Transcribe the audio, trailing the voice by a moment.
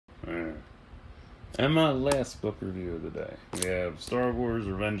Alright. And my last book review of the day. We have Star Wars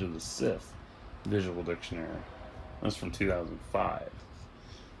Revenge of the Sith Visual Dictionary. That's from 2005.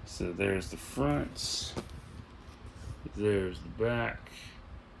 So there's the front. There's the back.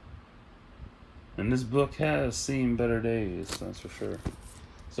 And this book has seen better days, that's for sure.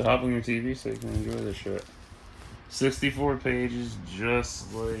 So hop on your TV so you can enjoy this shit. 64 pages,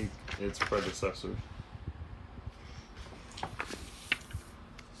 just like its predecessors.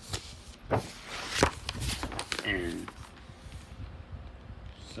 And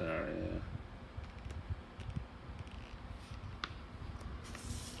so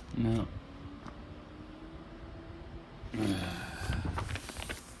yeah. No.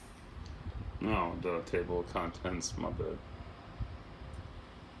 No, the table of contents, my bad.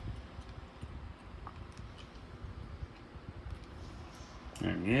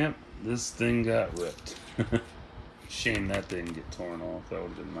 And yep, this thing got ripped. Shame that didn't get torn off. That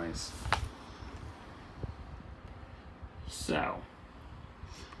would have been nice. So,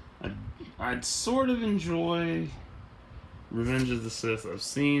 I'd sort of enjoy Revenge of the Sith. I've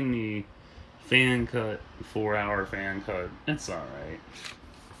seen the fan cut, 4-hour fan cut. It's alright.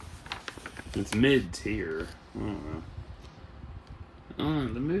 It's mid-tier. I don't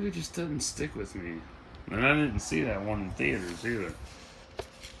know. The movie just doesn't stick with me. And I didn't see that one in theaters either.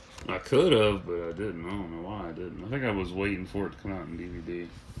 I could have, but I didn't. I don't know why I didn't. I think I was waiting for it to come out in DVD.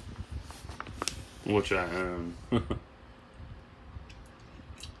 Which I own.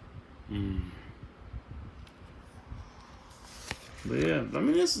 But yeah, I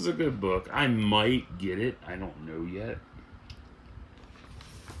mean, this is a good book. I might get it. I don't know yet.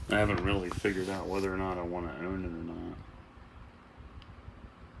 I haven't really figured out whether or not I want to own it or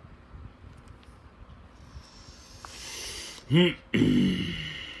not.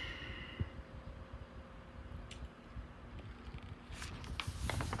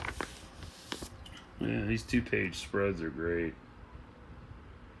 Yeah, these 2-page spreads are great.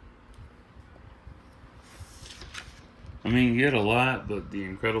 I mean, you get a lot, but the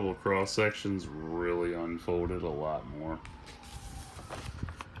incredible cross-sections really unfolded a lot more.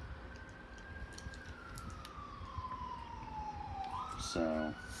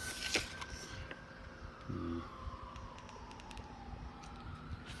 So,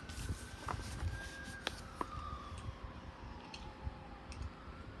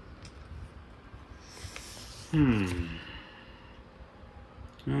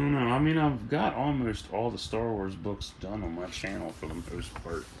 I don't know. I mean, I've got almost all the Star Wars books done on my channel for the most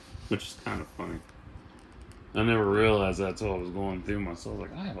part, which is kind of funny. I never realized that until I was going through myself.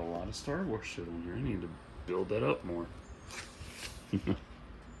 Like, I have a lot of Star Wars shit on here. I need to build that up more.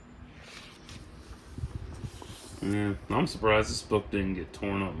 Yeah, I'm surprised this book didn't get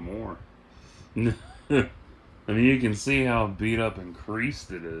torn up more. I mean, you can see how beat up and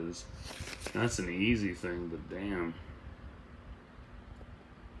creased it is. That's an easy thing, but damn.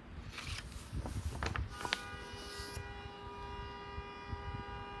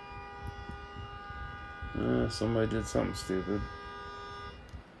 Somebody did something stupid.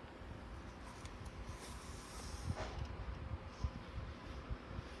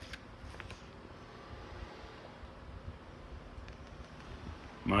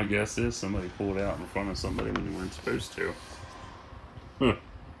 My guess is somebody pulled out in front of somebody when they weren't supposed to. Huh.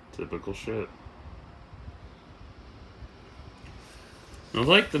 Typical shit. I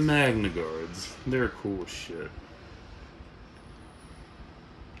like the Magna Guards. They're cool as shit.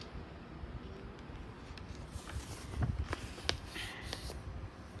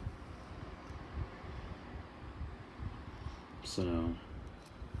 So,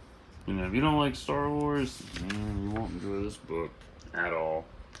 you know, if you don't like Star Wars, you won't enjoy this book at all.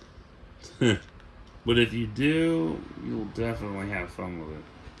 But if you do, you'll definitely have fun with it.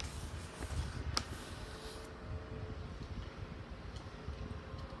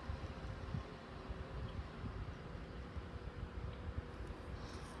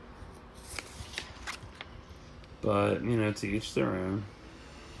 But, you know, to each their own.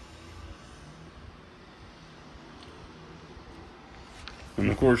 And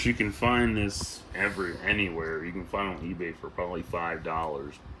of course, you can find this anywhere. You can find it on eBay for probably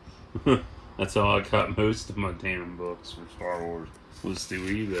 $5. That's how I got most of my damn books for Star Wars, was through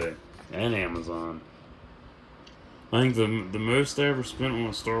eBay and Amazon. I think the most I ever spent on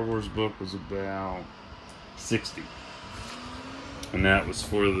a Star Wars book was about $60. And that was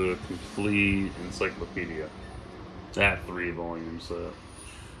for the complete encyclopedia. That 3-volume set.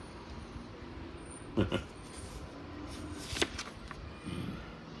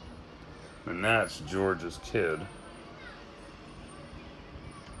 And that's George's Kid.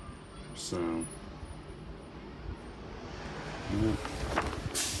 So,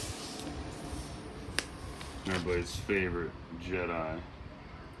 Everybody's favorite Jedi.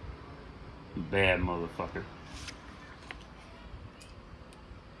 Bad motherfucker.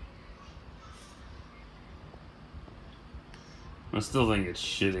 I still think it's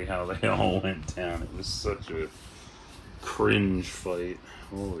shitty how they all went down. It was such a cringe fight.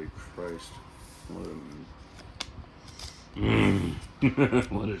 Holy Christ. What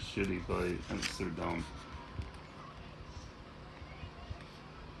what a shitty fight. That was so dumb.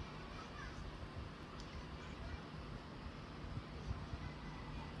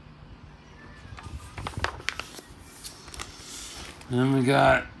 And we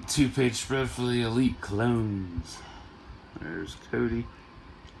got 2-page spread for the elite clones. There's Cody,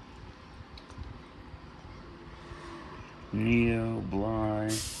 Neo,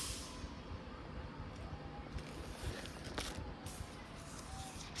 Bly,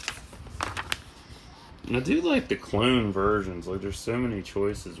 I do like the clone versions. Like, there's so many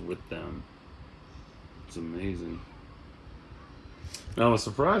choices with them. It's amazing. Now, I was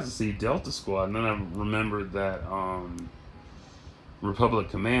surprised to see Delta Squad, and then I remembered that Republic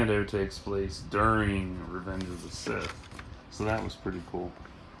Commando takes place during Revenge of the Sith. So that was pretty cool.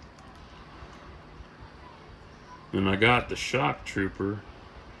 And I got the Shock Trooper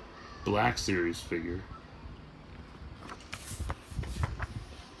Black Series figure.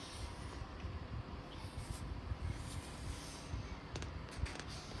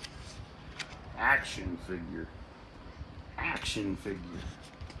 Action figure. Action figure.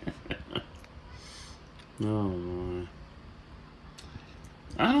 Oh my.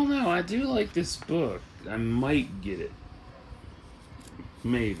 I don't know. I do like this book. I might get it.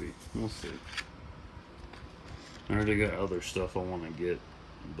 Maybe. We'll see. I already got other stuff I want to get,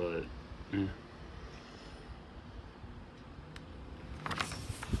 but eh.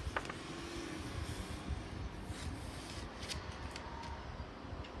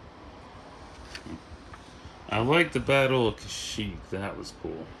 I like the Battle of Kashyyyk. That was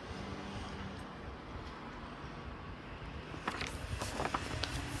cool.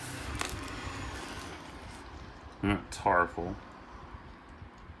 Not Tarful.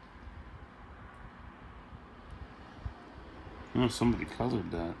 Oh, somebody colored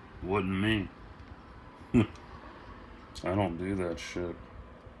that. Wasn't me. I don't do that shit.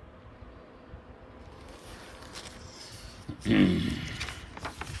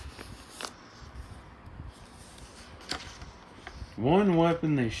 One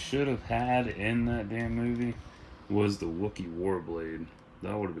weapon they should have had in that damn movie was the Wookiee Warblade.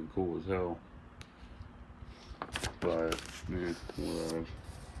 That would have been cool as hell. But, yeah, whatever.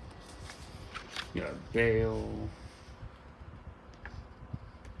 Got Bale.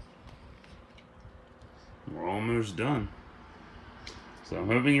 We're almost done. So I'm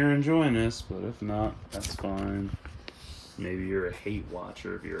hoping you're enjoying this, but if not, that's fine. Maybe you're a hate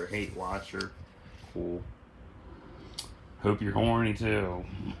watcher. If you're a hate watcher, cool. Hope you're horny too.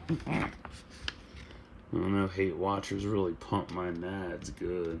 I don't know, hate watchers really pump my nads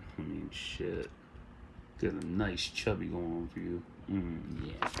good. I mean, shit. Got a nice chubby going on for you.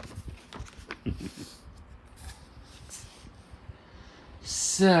 Yeah.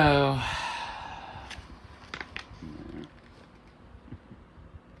 So...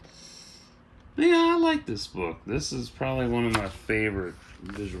 yeah, I like this book. This is probably one of my favorite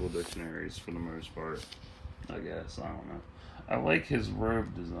visual dictionaries for the most part. I guess. I don't know. I like his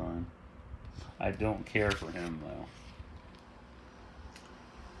robe design. I don't care for him, though.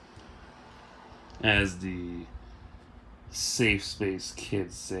 As the Safe Space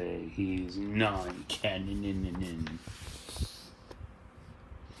kids say, he's non-canon.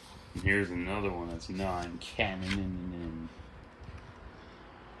 And here's another one that's non-canon.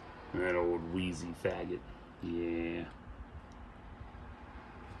 That old wheezy faggot. Yeah.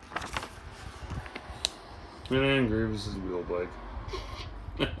 And Grievous' wheel bike.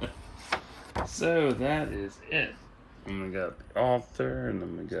 So that is it. And we got the author, and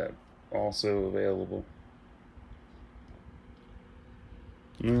then we got also available.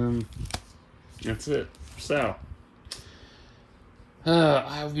 That's it. So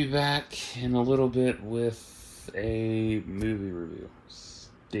I'll be back in a little bit with a movie review.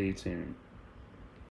 Stay tuned.